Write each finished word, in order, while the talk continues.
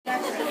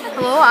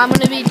Hello, I'm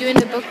going to be doing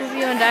the book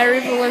review on Diary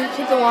of a Wimpy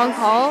Kid: The Long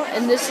Haul,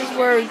 and this is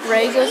where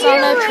Greg goes on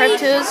a trip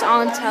to his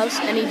aunt's house,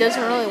 and he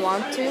doesn't really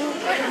want to.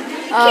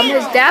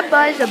 His dad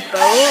buys a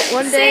boat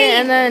one day,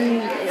 and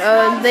then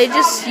they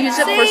just use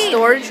it for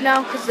storage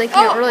now because they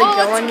can't really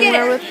go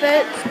anywhere with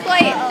it.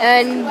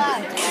 And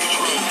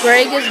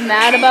Greg is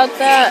mad about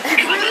that.